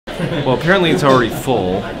Well, apparently it's already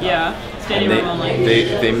full. Yeah, standing room only.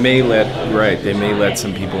 They may let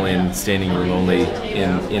some people in standing room only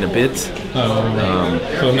in a bit.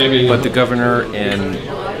 So maybe. But the governor and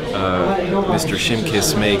Mr.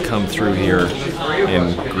 Shimkus may come through here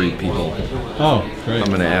and greet people. Oh, great. I'm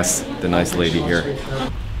going to ask the nice lady here.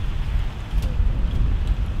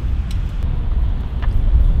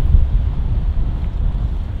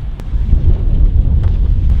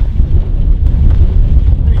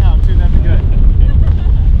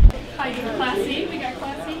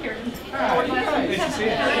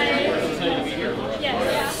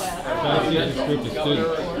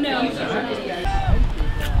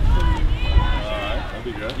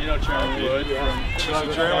 You know Chairman Wood.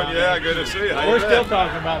 Mr. Chairman, yeah, good to see you. We're still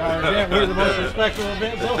talking about our event. We're the most respectful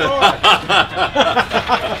event so far.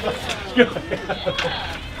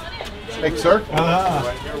 Thanks, sir.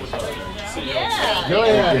 Yeah. Go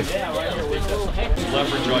ahead.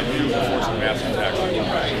 Leverage on you before some massive tax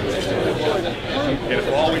hikes. And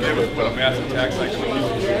if all we did was put a massive tax hike on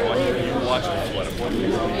you watch it flood it.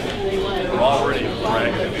 We're already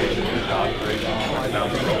dragging the nation into job creation. We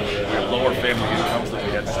have lower family incomes than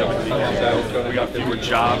we had 17 years ago. We got fewer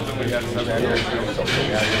jobs than we had 17 years ago.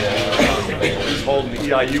 He's holding the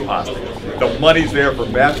EIU hostage. The money's there for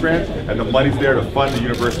math grants, and the money's there to fund the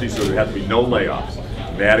university so there has to be no layoffs.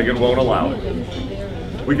 Madigan won't allow it.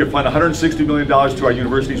 We could fund $160 million to our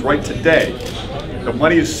universities right today. The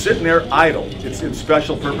money is sitting there idle. It's in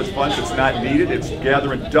special purpose funds. It's not needed. It's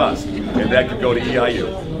gathering dust, and that could go to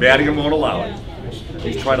EIU. Madigan won't allow it.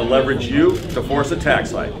 He's trying to leverage you to force a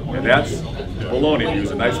tax hike, and that's baloney, to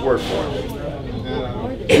use a nice word for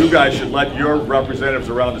it. You guys should let your representatives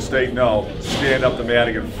around the state know, stand up to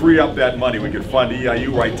Madigan, free up that money. We could fund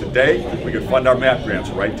EIU right today. We could fund our math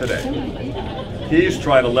grants right today. He's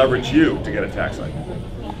trying to leverage you to get a tax hike.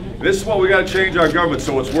 This is what we got to change our government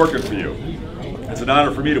so it's working for you. It's an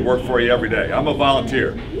honor for me to work for you every day. I'm a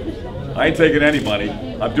volunteer. I ain't taking any money.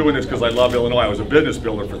 I'm doing this because I love Illinois. I was a business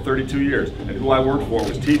builder for 32 years, and who I worked for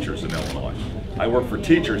was teachers in Illinois. I worked for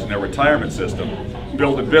teachers in their retirement system,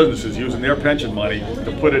 building businesses, using their pension money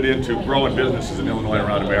to put it into growing businesses in Illinois and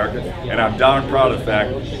around America. And I'm darn proud of the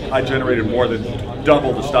fact I generated more than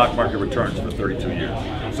double the stock market returns for 32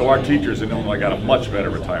 years. So our teachers in Illinois got a much better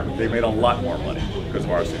retirement. They made a lot more money because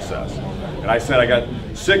of our success. And I said I got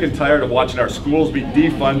sick and tired of watching our schools be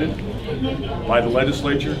defunded by the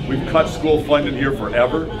legislature. We've cut school funding here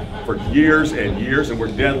forever, for years and years, and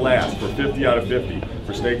we're dead last for 50 out of 50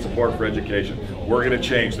 for state support for education. We're going to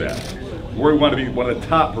change that. We want to be one of the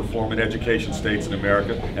top performing education states in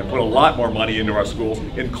America and put a lot more money into our schools,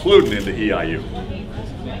 including into EIU.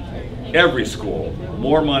 Every school,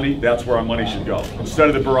 more money, that's where our money should go. Instead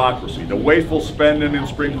of the bureaucracy. The wasteful spending in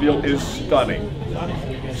Springfield is stunning.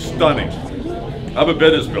 Stunning. I'm a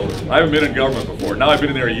business builder. I haven't been in government before. Now I've been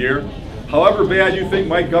in there a year. However bad you think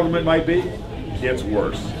my government might be, it's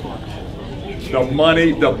worse. The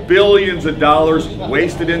money, the billions of dollars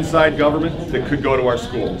wasted inside government that could go to our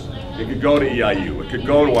schools. It could go to EIU. It could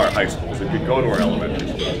go to our high schools. It could go to our elementary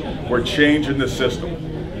schools. We're changing the system.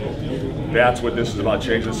 That's what this is about,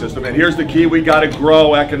 changing the system. And here's the key, we got to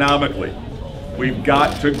grow economically. We've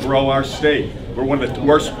got to grow our state. We're one of the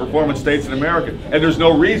worst performing states in America. And there's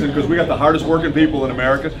no reason, because we got the hardest working people in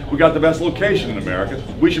America. We got the best location in America.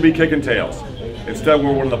 We should be kicking tails. Instead,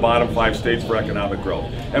 we're one of the bottom 5 states for economic growth.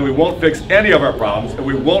 And we won't fix any of our problems, and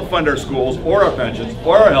we won't fund our schools or our pensions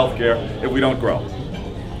or our health care if we don't grow.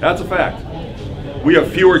 That's a fact. We have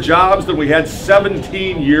fewer jobs than we had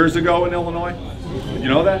 17 years ago in Illinois. You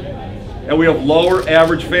know that? And we have lower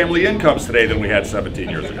average family incomes today than we had 17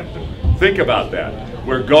 years ago. Think about that.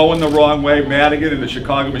 We're going the wrong way. Madigan and the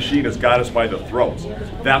Chicago machine has got us by the throats.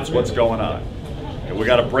 That's what's going on. And we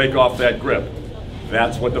got to break off that grip.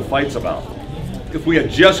 That's what the fight's about. If we had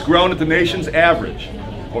just grown at the nation's average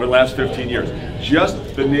over the last 15 years,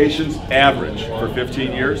 just the nation's average for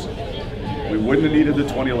 15 years, we wouldn't have needed the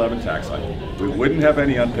 2011 tax hike. We wouldn't have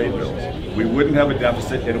any unpaid bills. We wouldn't have a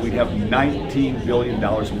deficit, and we'd have $19 billion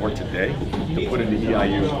more today to put into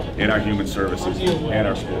EIU in our human services and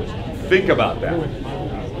our schools. Think about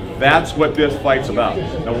that. That's what this fight's about.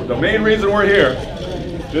 Now, the main reason we're here,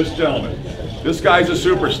 this gentleman, this guy's a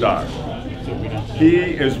superstar. He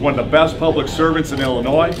is one of the best public servants in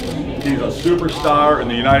Illinois. He's a superstar in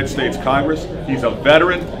the United States Congress. He's a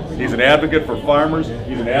veteran. He's an advocate for farmers.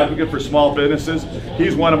 He's an advocate for small businesses.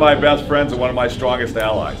 He's one of my best friends and one of my strongest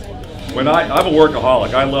allies. I'm a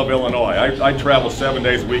workaholic. I love Illinois. I travel 7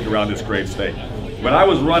 days a week around this great state. When I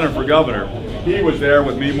was running for governor, he was there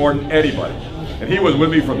with me more than anybody. And he was with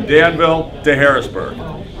me from Danville to Harrisburg.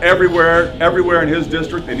 Everywhere in his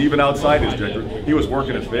district and even outside his district, he was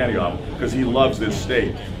working at Fannie office because he loves this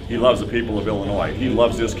state. He loves the people of Illinois. He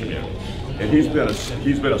loves this community. And he's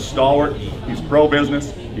been a stalwart. He's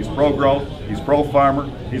pro-business, he's pro-growth, he's pro-farmer,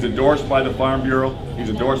 he's endorsed by the Farm Bureau, he's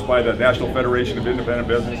endorsed by the National Federation of Independent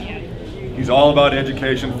Business. He's all about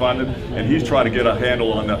education funding, and he's trying to get a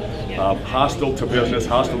handle on the hostile to business,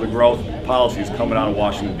 hostile to growth policies coming out of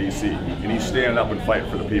Washington, D.C. And he's standing up and fighting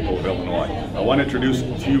for the people of Illinois. I want to introduce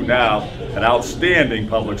to you now an outstanding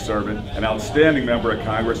public servant, an outstanding member of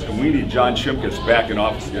Congress, and we need John Shimkus back in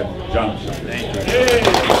office again. John. Thank you.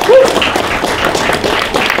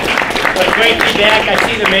 It's great to be back. I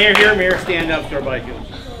see the mayor here. Mayor, stand up so everybody can.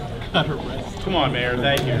 Come on, Mayor.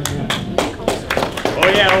 Thank you. Oh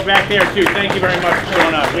yeah, we're back there too. Thank you very much for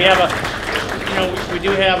showing up. We have we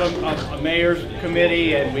do have a mayor's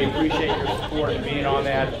committee, and we appreciate your support and being on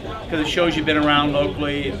that because it shows you've been around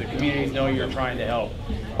locally. The communities know you're trying to help.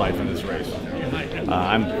 Life in this race.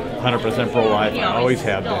 I'm 100% pro-life. I always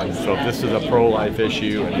have been. So if this is a pro-life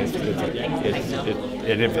issue, and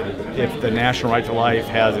if the National Right to Life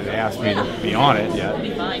hasn't asked me to be on it yet,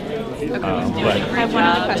 but I have one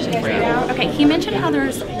other question for you. Okay, he mentioned how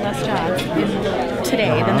there's less jobs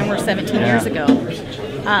today than there were 17 years ago,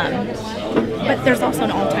 but there's also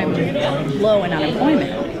an all-time low in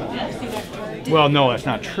unemployment. Well, no, that's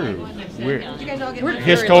not true. We're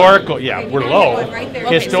historical. Yeah, we're low.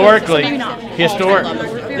 Historically,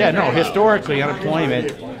 historically,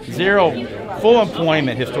 unemployment, full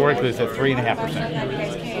employment historically is at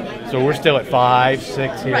 3.5%. So we're still at 5,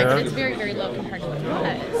 6 here. Right, but it's very, very low compared to what it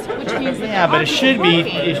was, which means that yeah, but it should be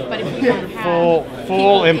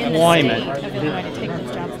full employment.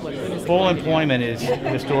 Full employment is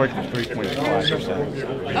historically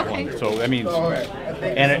 3.5%. Okay. So that means,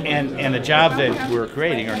 and the jobs that we're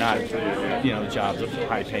creating are not, jobs of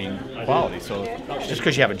high-paying quality. So just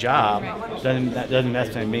because you have a job doesn't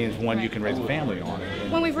necessarily mean one you can raise a family on.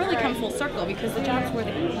 When we've really come full circle, because the jobs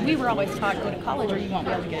we were always taught go to college or you won't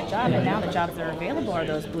be able to get a job, and now the jobs that are available are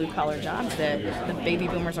those blue-collar jobs that the baby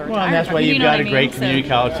boomers are retiring. Well, and that's why you've got a great community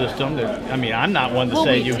college system. I'm not one to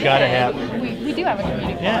say you've got to have. We do have a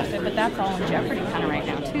community college, but that's all in jeopardy kind of right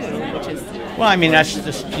now too, which is. Well, I mean that's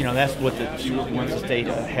just that's what once the state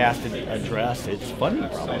has to address its funding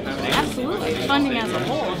problems. Absolutely, funding as a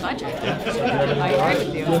whole, budget. I agree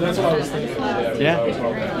with you.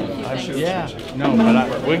 Yeah. No,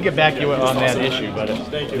 but we'll get back to you on that issue. But it's.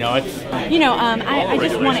 I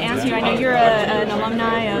just want to ask you. I know you're an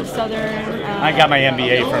alumni of Southern. I got my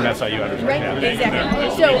MBA from SIU. Right, exactly.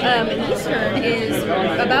 So Eastern is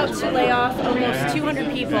about to lay off almost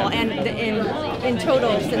 200 people, and in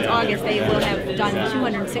total since August they will have done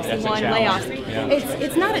 261 layoffs.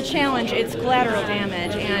 It's not a challenge; it's collateral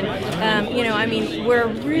damage, and we're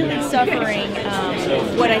really suffering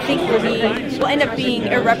what I think will end up being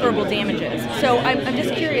irreparable damages. So I'm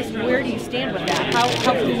just curious, where do you stand with that? How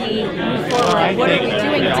can we move forward? What are we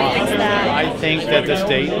doing to fix that? I think that the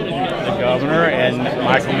state, the governor, and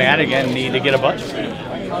Michael Madigan need to get a budget.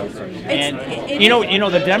 And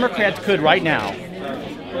the Democrats could right now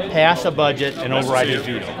pass a budget and override his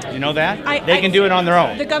veto. You know that? They can do it on their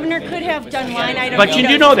own. The governor could have done line item. But you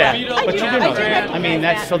do know that. But you do know that. I mean,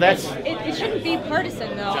 that's. It shouldn't be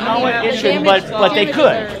partisan, though. No, it shouldn't. But they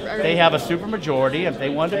could. They have a supermajority. If they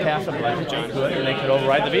wanted to pass a budget, they could, and they could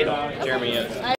override the veto. Jeremy,